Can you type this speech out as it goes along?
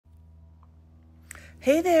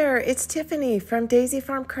Hey there, it's Tiffany from Daisy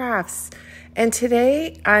Farm Crafts, and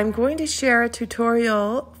today I'm going to share a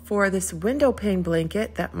tutorial for this window pane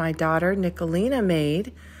blanket that my daughter Nicolina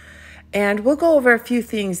made, and we'll go over a few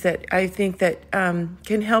things that I think that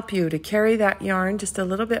can help you to carry that yarn just a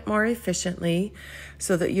little bit more efficiently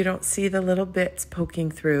so that you don't see the little bits poking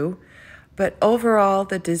through. But overall,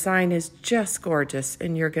 the design is just gorgeous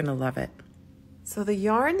and you're going to love it. So the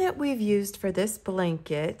yarn that we've used for this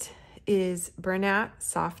blanket is Bernat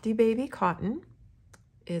Softee Cotton.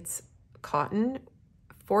 It's cotton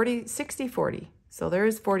 60-40. So there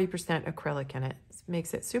is 40% acrylic in it. It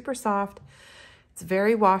makes it super soft. It's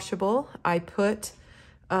very washable. I put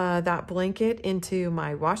that blanket into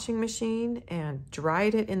my washing machine and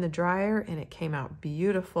dried it in the dryer and it came out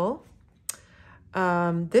beautiful.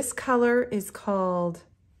 This color is called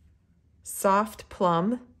Soft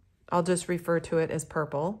Plum. I'll just refer to it as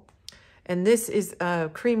purple. And this is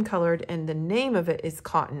cream colored and the name of it is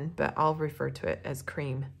Cotton, but I'll refer to it as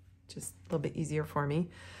cream. Just a little bit easier for me.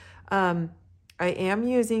 I am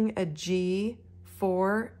using a G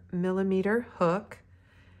 4mm hook,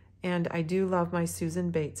 and I do love my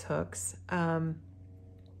Susan Bates hooks.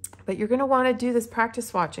 But you're gonna wanna do this practice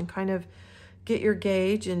swatch and kind of get your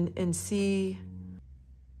gauge and see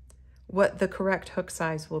what the correct hook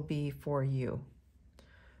size will be for you.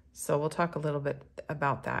 So we'll talk a little bit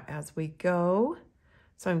about that as we go.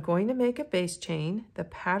 So I'm going to make a base chain. The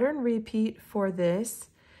pattern repeat for this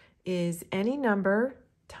is any number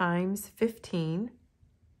times 15.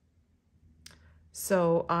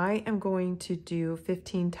 So I am going to do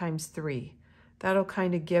 15 times 3. That'll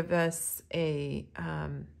kind of give us a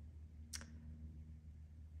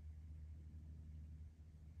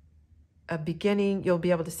beginning. You'll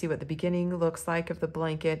be able to see what the beginning looks like of the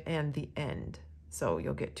blanket and the end. So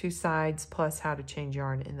you'll get 2 sides plus how to change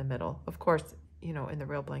yarn in the middle. Of course, you know, in the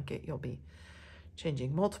real blanket, you'll be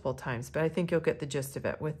changing multiple times, but I think you'll get the gist of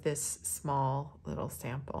it with this small little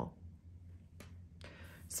sample.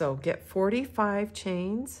 So get 45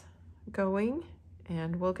 chains going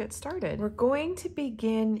and we'll get started. We're going to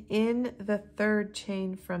begin in the 3rd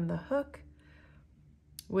chain from the hook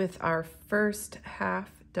with our first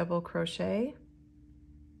half double crochet.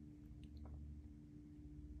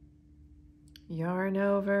 Yarn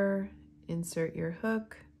over, insert your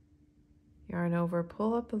hook, yarn over,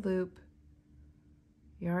 pull up a loop,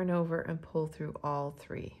 yarn over and pull through all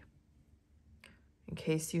 3. In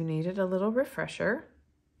case you needed a little refresher,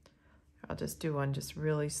 I'll just do one just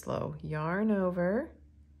really slow. Yarn over,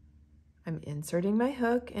 I'm inserting my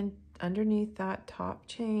hook and underneath that top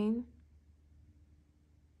chain,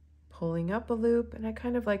 pulling up a loop, and I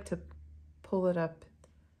kind of like to pull it up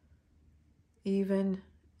even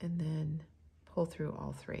and then pull through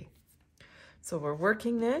all 3. So we're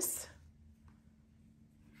working this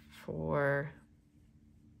for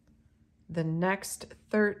the next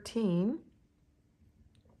 13.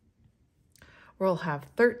 We'll have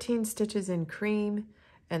 13 stitches in cream,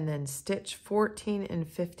 and then stitch 14 and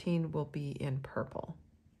 15 will be in purple.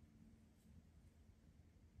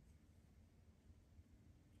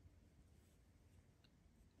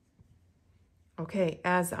 Okay,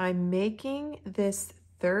 as I'm making this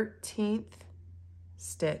 13th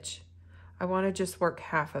stitch, I want to just work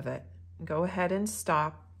half of it. Go ahead and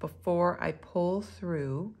stop before I pull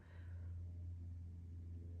through.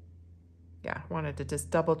 Yeah, I wanted to just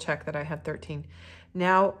double check that I had 13.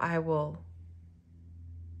 Now I will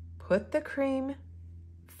put the cream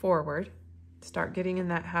forward. Start getting in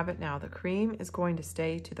that habit now. The cream is going to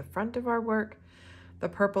stay to the front of our work, the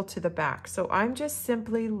purple to the back. So I'm just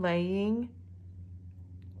simply laying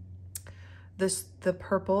the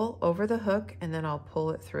purple over the hook and then I'll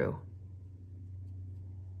pull it through.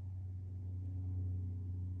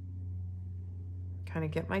 Kind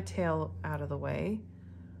of get my tail out of the way.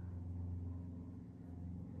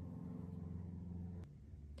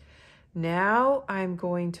 Now I'm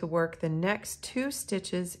going to work the next 2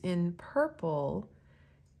 stitches in purple,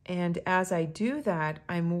 and as I do that,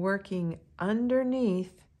 I'm working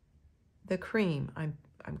underneath the cream. I'm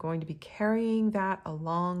going to be carrying that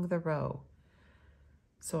along the row.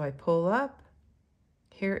 So I pull up,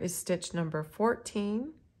 here is stitch number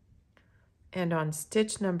 14, and on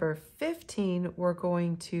stitch number 15, we're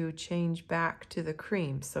going to change back to the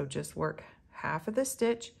cream. So just work half of the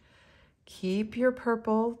stitch, keep your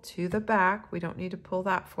purple to the back. We don't need to pull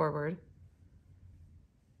that forward.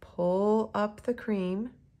 Pull up the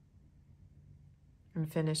cream and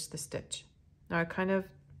finish the stitch. Now I kind of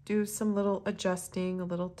do some little adjusting, a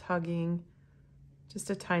little tugging, just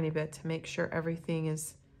a tiny bit to make sure everything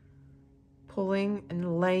is pulling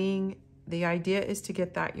and laying. The idea is to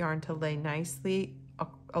get that yarn to lay nicely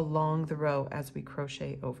along the row as we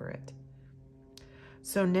crochet over it.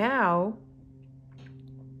 So now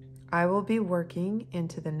I will be working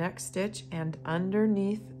into the next stitch, and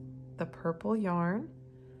underneath the purple yarn,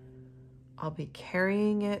 I'll be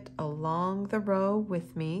carrying it along the row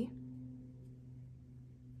with me.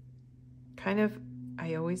 Kind of,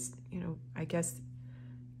 I always, I guess,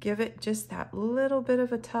 give it just that little bit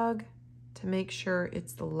of a tug to make sure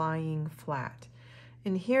it's lying flat.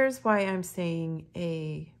 And here's why I'm saying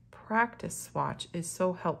a practice swatch is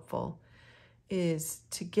so helpful, is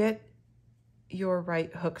to get your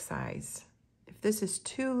right hook size. If this is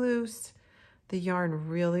too loose, the yarn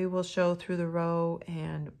really will show through the row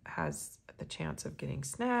and has the chance of getting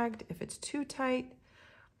snagged. If it's too tight,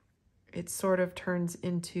 it sort of turns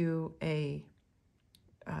into a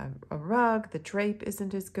rug. The drape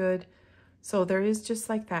isn't as good. So there is just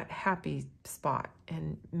like that happy spot,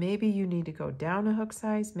 and maybe you need to go down a hook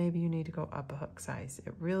size, maybe you need to go up a hook size.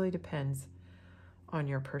 It really depends on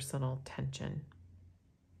your personal tension.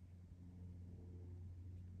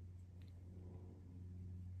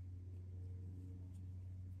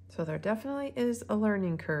 So there definitely is a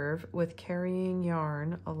learning curve with carrying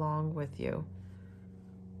yarn along with you.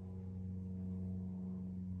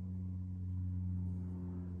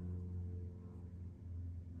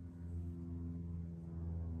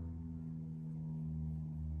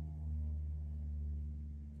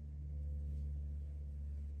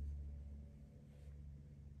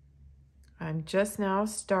 I'm just now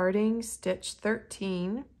starting stitch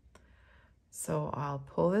 13. So I'll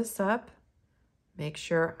pull this up. Make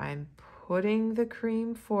sure I'm putting the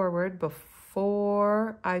cream forward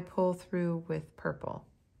before I pull through with purple.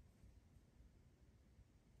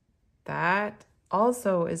 That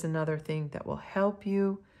also is another thing that will help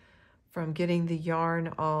you from getting the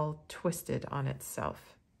yarn all twisted on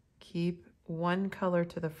itself. Keep one color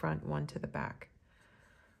to the front, one to the back.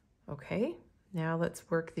 Okay, now let's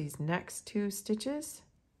work these next 2 stitches.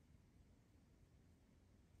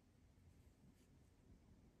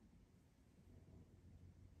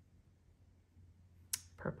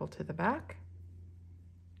 Purple to the back,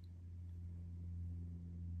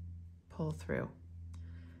 pull through.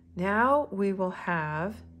 Now we will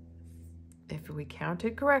have, if we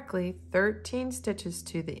counted correctly, 13 stitches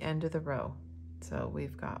to the end of the row. So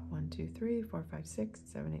we've got 1, 2, 3, 4, 5, 6,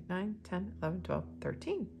 7, 8, 9, 10, 11, 12,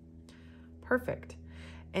 13. Perfect.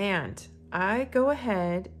 And I go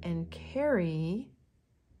ahead and carry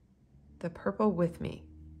the purple with me.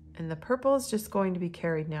 And the purple is just going to be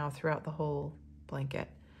carried now throughout the whole blanket.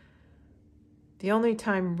 The only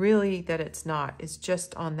time really that it's not is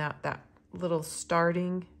just on that little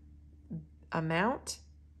starting amount,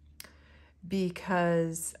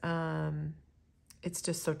 because it's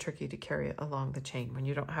just so tricky to carry it along the chain when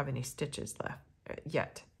you don't have any stitches left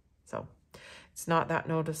yet. So it's not that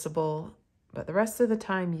noticeable, but the rest of the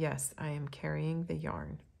time, yes, I am carrying the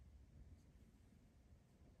yarn.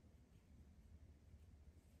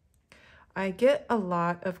 I get a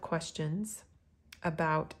lot of questions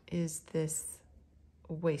about, is this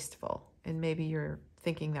wasteful? And maybe you're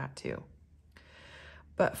thinking that too.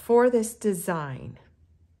 But for this design,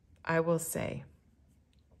 I will say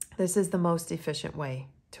this is the most efficient way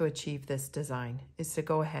to achieve this design, is to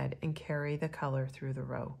go ahead and carry the color through the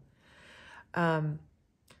row.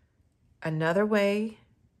 Another way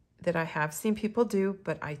that I have seen people do,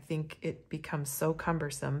 but I think it becomes so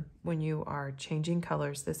cumbersome when you are changing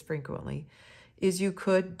colors this frequently, is you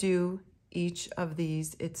could do each of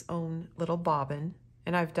these its own little bobbin,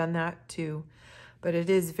 and I've done that too, but it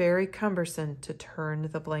is very cumbersome to turn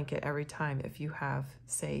the blanket every time if you have,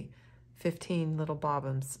 say, 15 little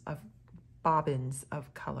bobbins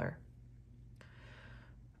of color.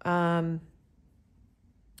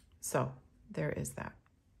 So there is that.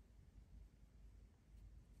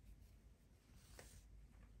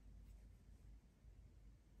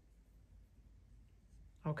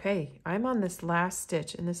 Okay, I'm on this last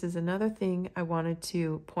stitch, and this is another thing I wanted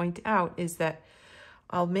to point out, is that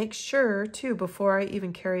I'll make sure too, before I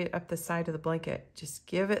even carry it up the side of the blanket, just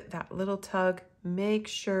give it that little tug, make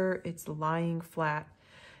sure it's lying flat.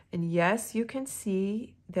 And yes, you can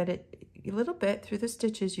see that it, a little bit through the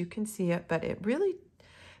stitches, you can see it, but it really,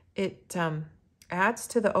 it adds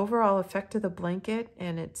to the overall effect of the blanket,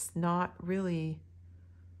 and it's not really,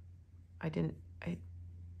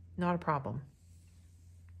 not a problem.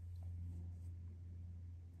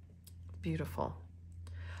 Beautiful.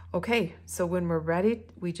 Okay, so when we're ready,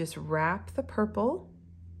 we just wrap the purple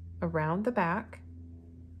around the back.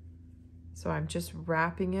 So I'm just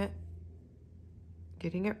wrapping it,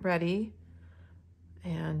 getting it ready.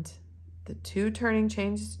 And the 2 turning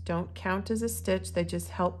chains don't count as a stitch, they just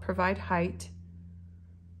help provide height.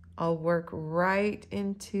 I'll work right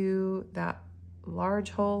into that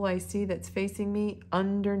large hole I see that's facing me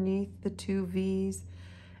underneath the 2 V's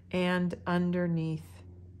and underneath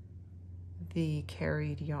the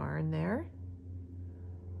carried yarn there.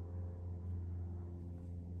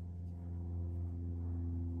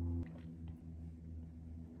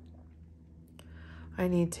 I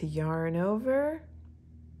need to yarn over,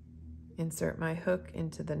 insert my hook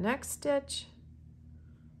into the next stitch,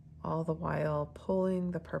 all the while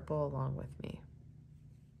pulling the purple along with me.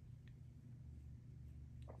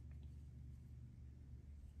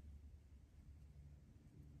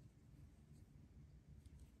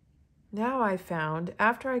 Now I found,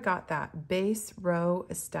 after I got that base row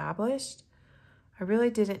established, I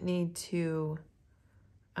really didn't need to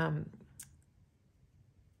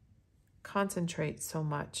concentrate so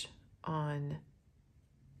much on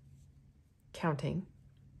counting,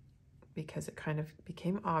 because it kind of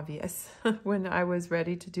became obvious when I was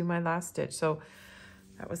ready to do my last stitch. So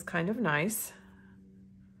that was kind of nice.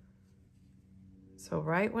 So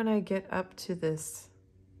right when I get up to this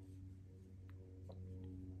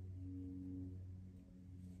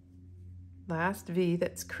last V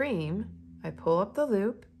that's cream, I pull up the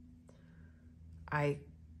loop, I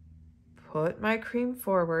put my cream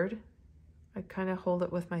forward, I kind of hold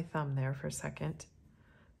it with my thumb there for a second,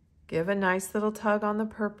 give a nice little tug on the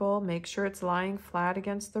purple, make sure it's lying flat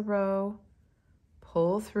against the row,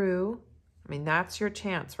 pull through. I mean, that's your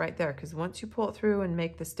chance right there, because once you pull it through and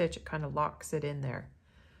make the stitch, it kind of locks it in there.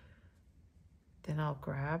 Then I'll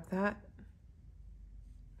grab that,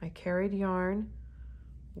 my carried yarn,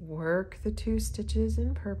 work the 2 stitches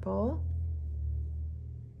in purple,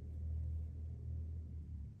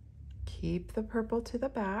 keep the purple to the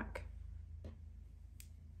back,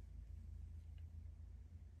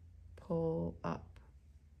 pull up,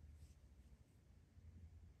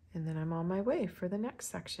 and then I'm on my way for the next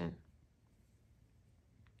section.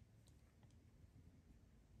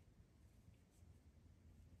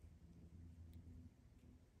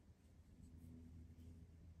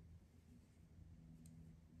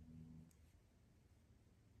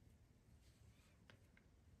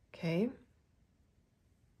 Okay,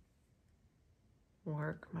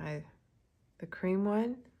 work the cream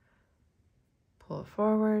one, pull it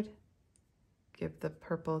forward, give the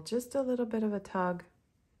purple just a little bit of a tug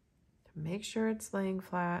to make sure it's laying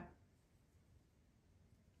flat,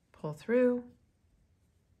 pull through,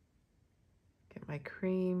 get my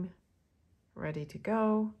cream ready to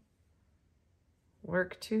go,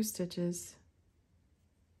 work 2 stitches,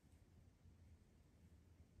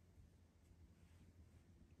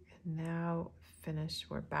 and now finish.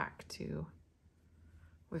 We're back to,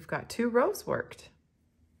 we've got 2 rows worked,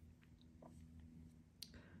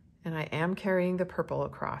 and I am carrying the purple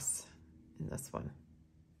across in this one.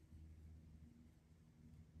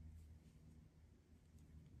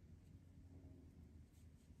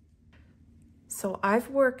 So I've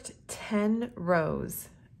worked 10 rows,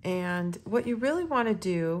 and what you really want to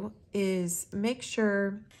do is make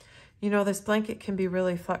sure, you know, this blanket can be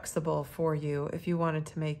really flexible for you if you wanted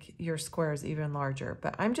to make your squares even larger,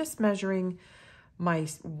 but I'm just measuring my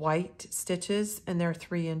white stitches, and they're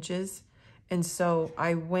 3 inches. And so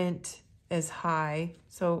I went as high,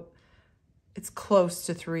 so it's close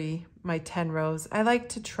to 3, my 10 rows. I like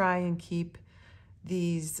to try and keep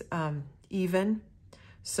these even,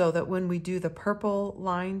 so that when we do the purple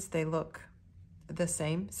lines, they look the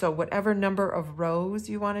same. So whatever number of rows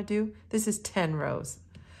you want to do, this is 10 rows.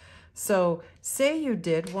 So say you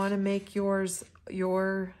did want to make yours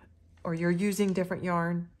or you're using different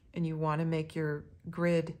yarn and you want to make your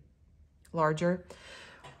grid larger.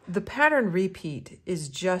 The pattern repeat is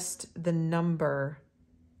just the number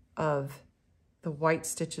of the white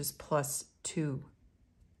stitches plus 2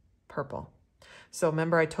 purple. So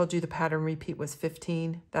remember I told you the pattern repeat was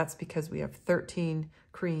 15. That's because we have 13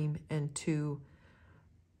 cream and 2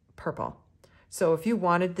 purple. So if you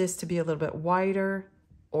wanted this to be a little bit wider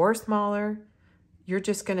or smaller, you're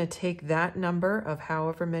just going to take that number of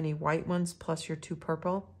however many white ones plus your 2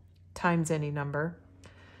 purple times any number.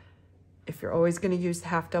 If you're always going to use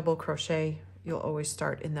half double crochet, you'll always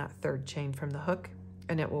start in that 3rd chain from the hook,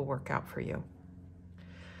 and it will work out for you.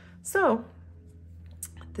 So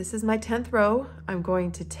this is my 10th row. I'm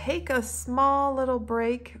going to take a small little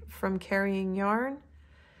break from carrying yarn,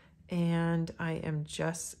 and I am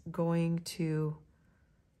just going to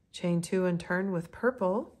chain 2 and turn with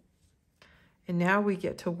purple. And now we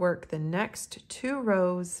get to work the next 2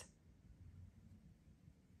 rows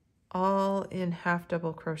all in half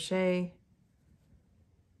double crochet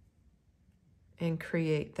and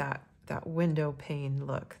create that window pane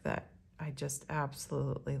look that I just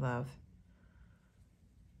absolutely love.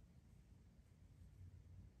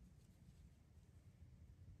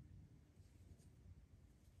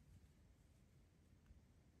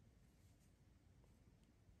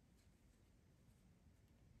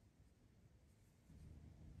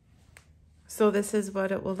 So this is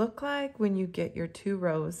what it will look like when you get your 2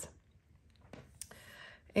 rows.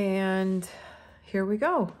 And here we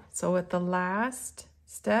go. So at the last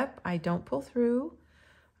step, I don't pull through.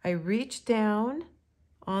 I reach down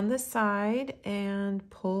on the side and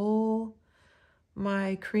pull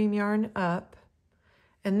my cream yarn up.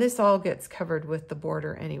 And this all gets covered with the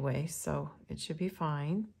border anyway, so it should be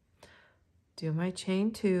fine. Do my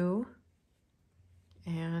chain 2,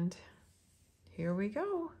 and here we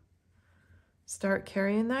go. Start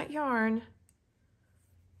carrying that yarn.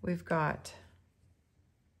 We've got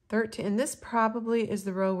 13, and this probably is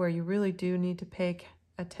the row where you really do need to pay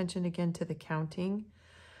attention again to the counting,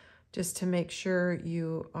 just to make sure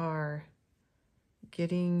you are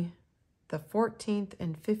getting the 14th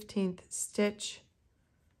and 15th stitch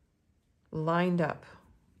lined up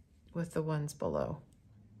with the ones below.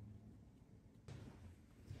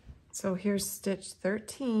 So here's stitch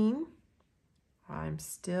 13. I'm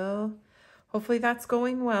still, hopefully that's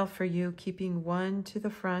going well for you, keeping 1 to the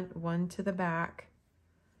front, 1 to the back.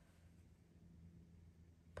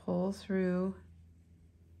 Pull through.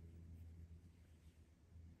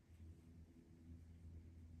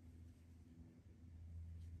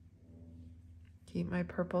 Keep my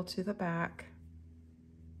purple to the back.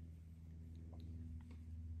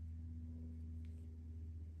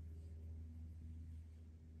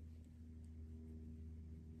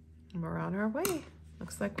 And we're on our way.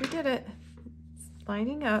 Looks like we did it. It's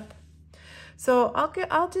lining up. So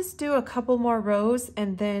I'll just do a couple more rows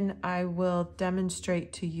and then I will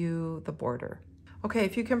demonstrate to you the border. Okay,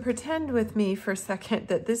 if you can pretend with me for a second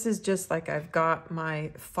that this is just like I've got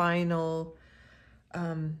my final,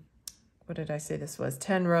 what did I say this was?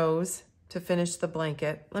 10 rows to finish the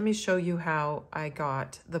blanket. Let me show you how I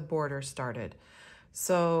got the border started.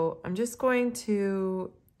 So I'm just going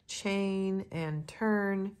to chain and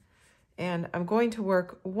turn, and I'm going to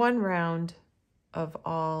work 1 round of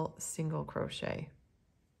all single crochet.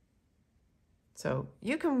 So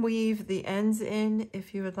you can weave the ends in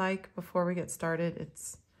if you would like before we get started.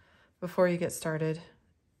 Before you get started,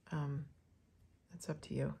 it's up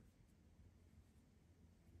to you.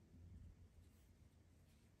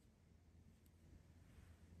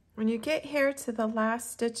 When you get here to the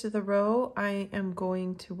last stitch of the row, I am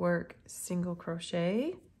going to work single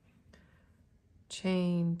crochet,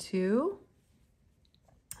 chain 2,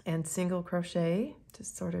 and single crochet to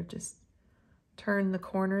sort of just turn the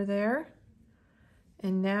corner there.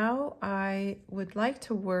 And now I would like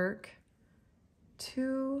to work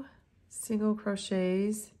 2 single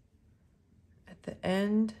crochets at the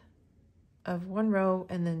end of 1 row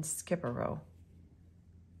and then skip a row.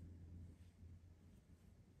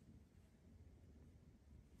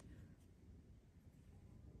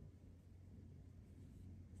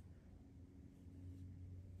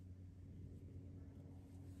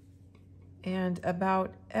 And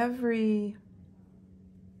about every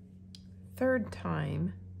 3rd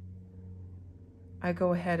time, I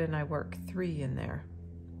go ahead and I work 3 in there.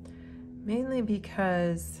 Mainly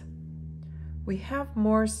because we have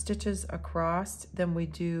more stitches across than we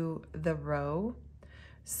do the row.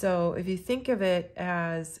 So if you think of it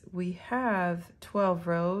as we have 12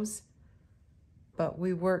 rows, but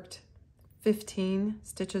we worked 15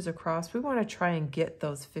 stitches across, we want to try and get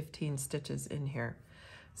those 15 stitches in here.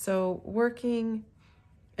 So working,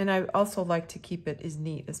 and I also like to keep it as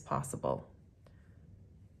neat as possible,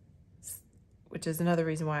 which is another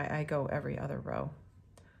reason why I go every other row.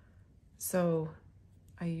 So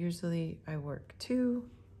I work 2,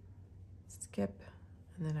 skip,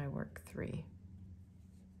 and then I work 3.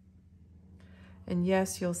 And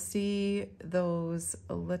yes, you'll see those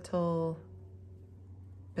little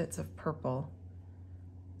bits of purple.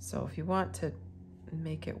 So if you want to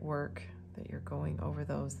make it work, that you're going over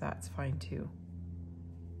those, that's fine too.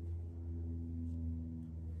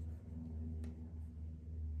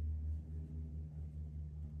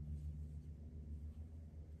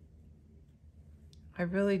 I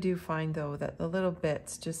really do find though that the little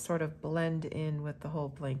bits just sort of blend in with the whole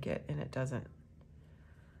blanket, and it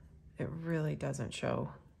really doesn't show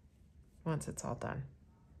once it's all done.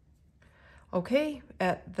 Okay,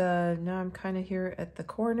 now I'm kind of here at the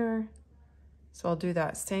corner. So I'll do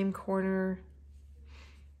that same corner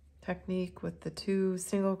technique with the 2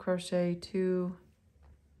 single crochet, 2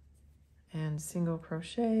 and single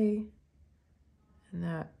crochet, and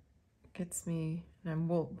that gets me, and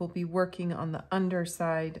we'll be working on the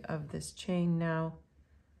underside of this chain now,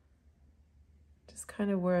 just kind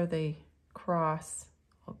of where they cross.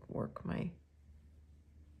 I'll work my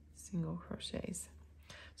single crochets.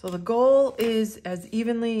 So the goal is as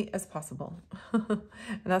evenly as possible. And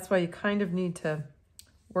that's why you kind of need to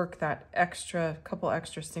work that couple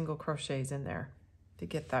extra single crochets in there to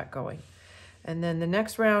get that going. And then the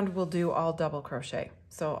next round we'll do all double crochet.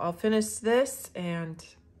 So I'll finish this and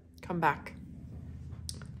come back.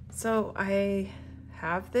 So I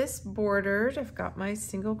have this bordered. I've got my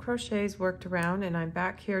single crochets worked around and I'm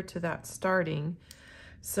back here to that starting.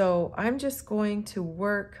 So I'm just going to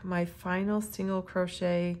work my final single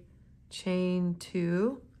crochet, chain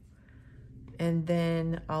 2, and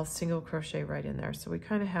then I'll single crochet right in there. So we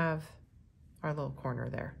kind of have our little corner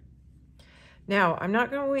there. Now, I'm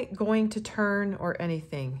not going to turn or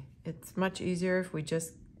anything. It's much easier if we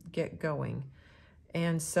just get going.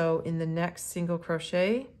 And so in the next single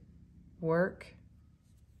crochet, work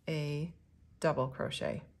a double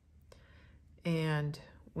crochet. And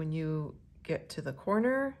when you get to the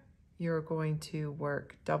corner, you're going to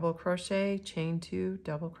work double crochet, chain 2,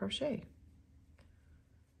 double crochet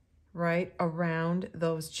right around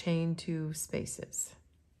those chain 2 spaces.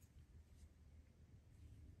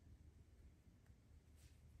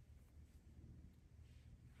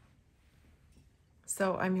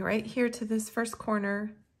 So I'm right here to this first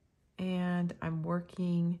corner and I'm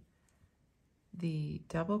working the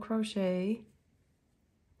double crochet,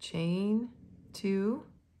 chain 2,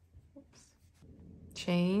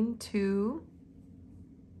 chain 2,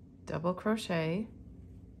 double crochet,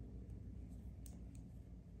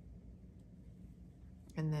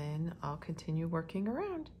 and then I'll continue working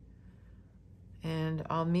around. And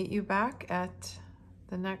I'll meet you back at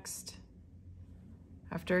the next,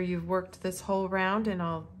 after you've worked this whole round, and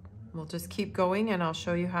we'll just keep going and I'll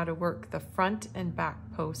show you how to work the front and back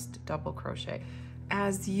post double crochet.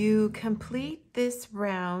 As you complete this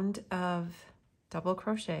round of double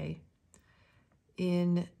crochet,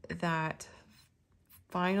 in that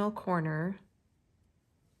final corner,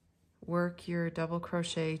 work your double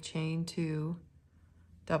crochet, chain 2,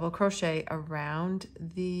 double crochet around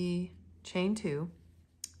the chain 2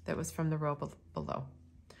 that was from the row below.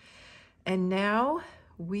 And now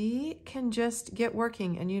we can just get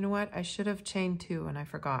working. And you know what? I should have chained 2 and I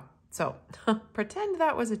forgot. So pretend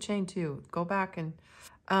that was a chain 2. Go back and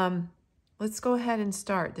let's go ahead and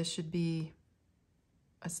start. This should be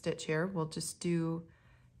a stitch here. We'll just do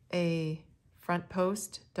a front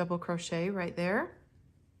post double crochet right there.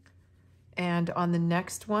 And on the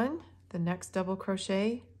next one, the next double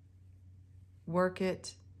crochet, work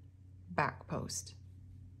it back post.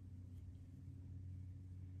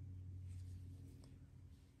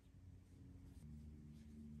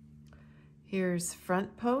 Here's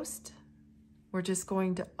front post. We're just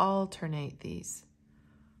going to alternate these.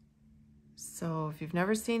 So if you've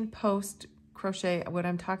never seen post crochet, what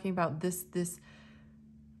I'm talking about, this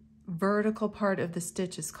vertical part of the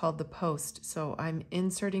stitch is called the post. So I'm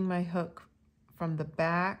inserting my hook from the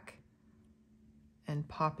back and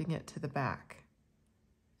popping it to the back.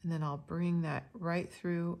 And then I'll bring that right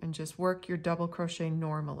through and just work your double crochet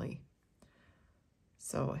normally.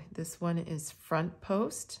 So this one is front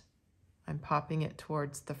post. I'm popping it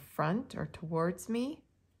towards the front or towards me.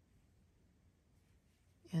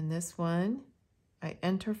 And this one, I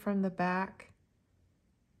enter from the back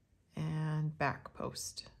and back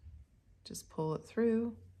post. Just pull it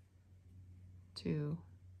through, 2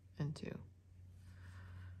 and 2.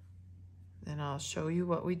 Then I'll show you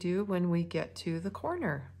what we do when we get to the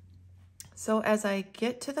corner. So as I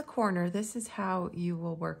get to the corner, this is how you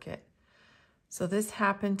will work it. So this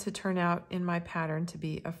happened to turn out in my pattern to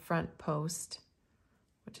be a front post,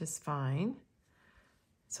 which is fine.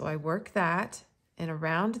 So I work that, and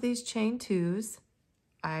around these chain 2s,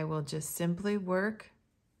 I will just simply work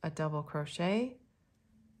a double crochet,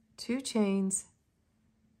 2 chains,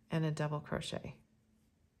 and a double crochet.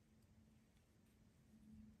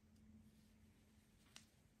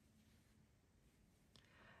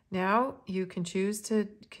 Now you can choose to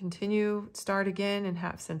continue, start again, and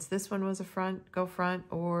have, since this one was a front, go front,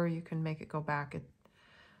 or you can make it go back.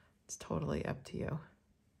 It's totally up to you.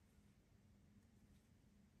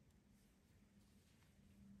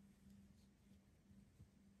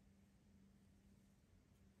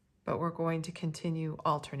 But we're going to continue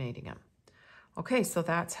alternating them. Okay, so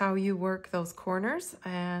that's how you work those corners,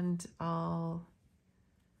 and I'll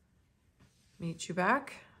meet you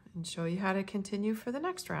back and show you how to continue for the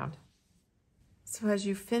next round. So as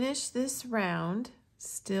you finish this round,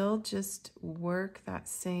 still just work that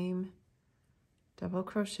same double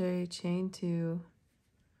crochet, chain 2.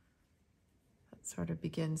 That sort of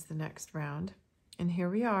begins the next round. And here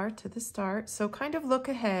we are to the start. So kind of look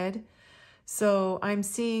ahead. So I'm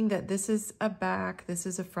seeing that this is a back, this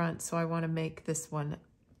is a front, so I want to make this one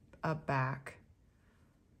a back.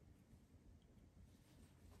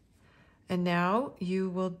 And now you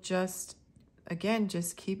will just again,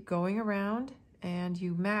 just keep going around and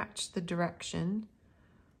you match the direction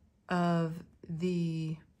of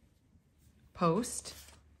the post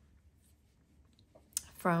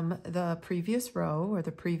from the previous row or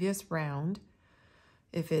the previous round.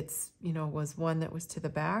 If it's, you know, was one that was to the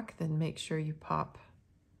back, then make sure you pop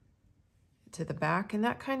to the back, and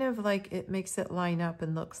that kind of like, it makes it line up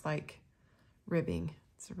and looks like ribbing.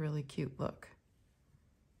 It's a really cute look.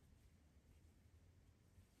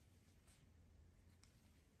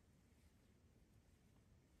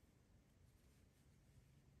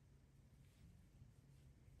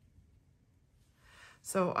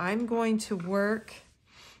 So I'm going to work,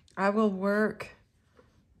 I will work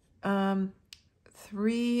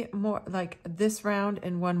 3 more, like this round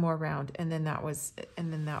and 1 more round, and then that was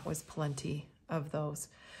plenty of those.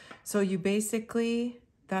 So you basically,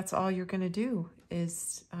 that's all you're going to do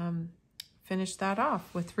is finish that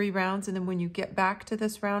off with 3 rounds, and then when you get back to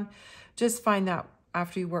this round, just find that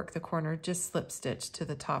after you work the corner, just slip stitch to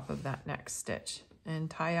the top of that next stitch and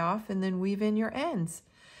tie off, and then weave in your ends.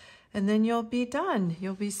 And then you'll be done.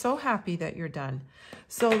 You'll be so happy that you're done.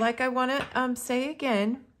 So like I want to say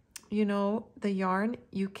again, you know, the yarn,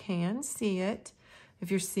 you can see it. If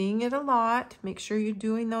you're seeing it a lot, make sure you're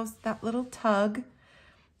doing that little tug.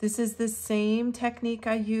 This is the same technique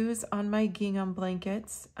I use on my gingham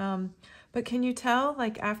blankets. But can you tell,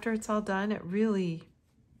 like after it's all done, it really,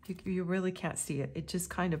 you really can't see it. It just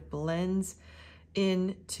kind of blends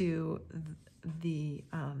into the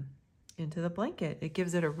blanket. It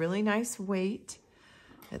gives it a really nice weight.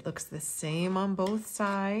 It looks the same on both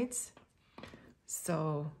sides.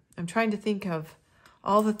 So I'm trying to think of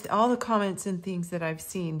all the comments and things that I've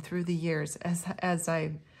seen through the years as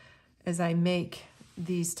I make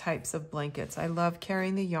these types of blankets. I love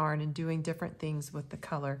carrying the yarn and doing different things with the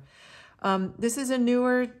color. This is a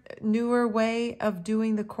newer way of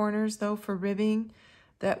doing the corners though for ribbing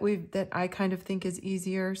that I kind of think is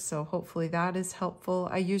easier. So hopefully that is helpful.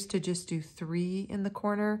 I used to just do 3 in the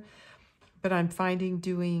corner, but I'm finding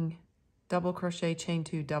doing double crochet, chain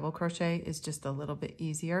 2, double crochet is just a little bit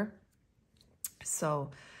easier.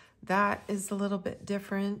 So that is a little bit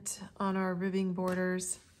different on our ribbing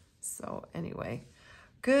borders. So anyway,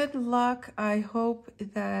 good luck. I hope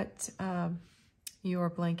that your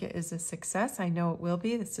blanket is a success. I know it will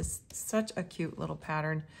be. This is such a cute little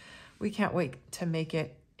pattern. We can't wait to make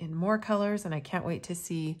it in more colors, and I can't wait to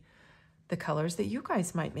see the colors that you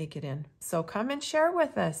guys might make it in. So come and share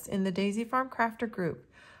with us in the Daisy Farm Crafter group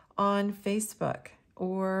on Facebook,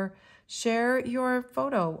 or share your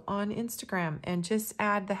photo on Instagram and just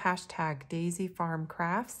add the hashtag Daisy Farm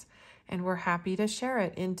Crafts, and we're happy to share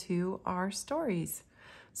it into our stories.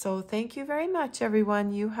 So thank you very much,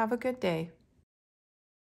 everyone. You have a good day.